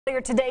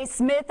Earlier today,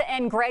 Smith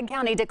and Gregg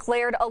County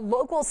declared a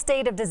local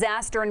state of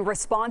disaster in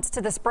response to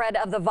the spread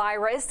of the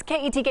virus.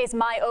 KETK's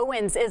Mai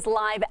Owens is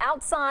live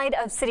outside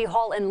of City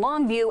Hall in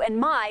Longview. And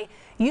Mai,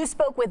 you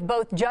spoke with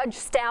both Judge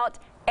Stout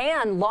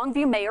and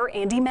Longview Mayor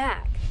Andy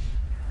Mack.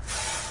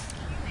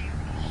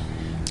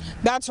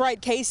 That's right,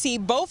 Casey.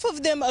 Both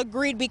of them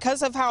agreed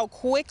because of how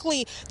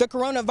quickly the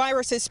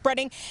coronavirus is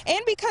spreading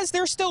and because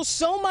there's still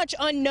so much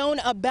unknown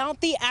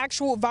about the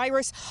actual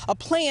virus, a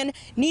plan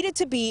needed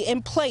to be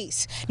in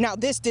place. Now,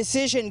 this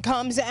decision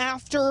comes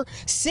after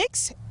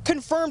 6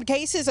 confirmed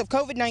cases of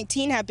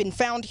COVID-19 have been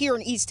found here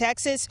in East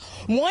Texas,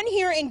 1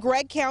 here in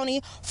Gregg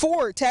County,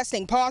 4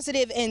 testing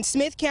positive in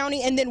Smith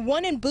County, and then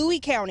 1 in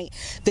Bowie County.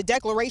 The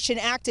declaration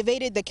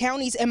activated the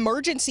county's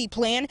emergency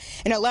plan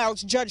and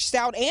allows Judge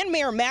Stout and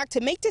Mayor Mack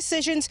to make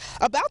decisions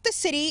about the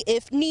city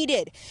if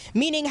needed,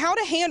 meaning how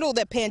to handle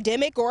the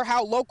pandemic or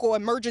how local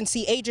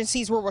emergency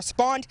agencies will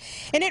respond.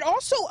 And it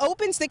also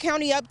opens the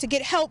county up to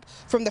get help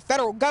from the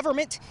federal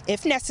government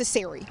if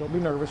necessary. Don't be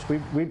nervous.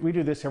 We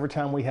do this every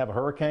time we have a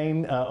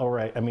hurricane or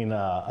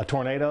a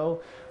tornado.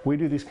 We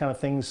do these kind of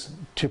things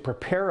to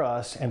prepare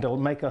us and to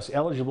make us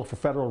eligible for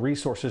federal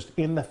resources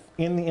in the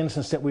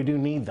instance that we do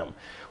need them.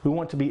 We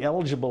want to be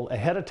eligible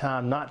ahead of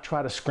time, not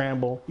try to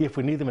scramble if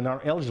we need them and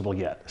aren't eligible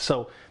yet.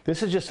 So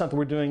this is just something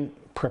we're doing,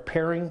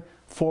 preparing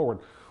forward.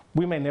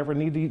 We may never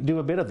need to do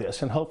a bit of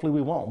this, and hopefully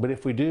we won't. But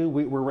if we do,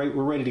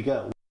 we're ready to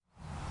go.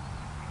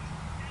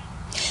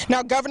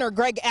 Now, Governor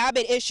Greg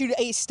Abbott issued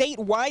a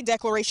statewide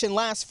declaration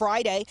last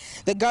Friday.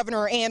 The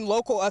governor and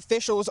local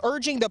officials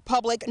urging the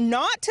public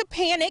not to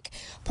panic,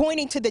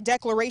 pointing to the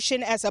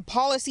declaration as a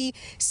policy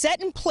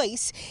set in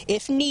place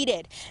if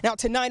needed. Now,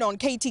 tonight on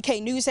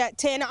KTK News at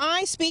 10,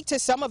 I speak to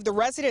some of the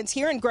residents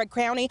here in Gregg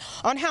County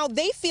on how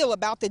they feel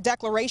about the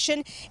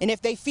declaration and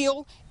if they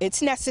feel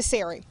it's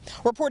necessary.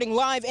 Reporting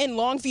live in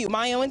Longview,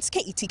 Mai Owens,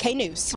 KETK News.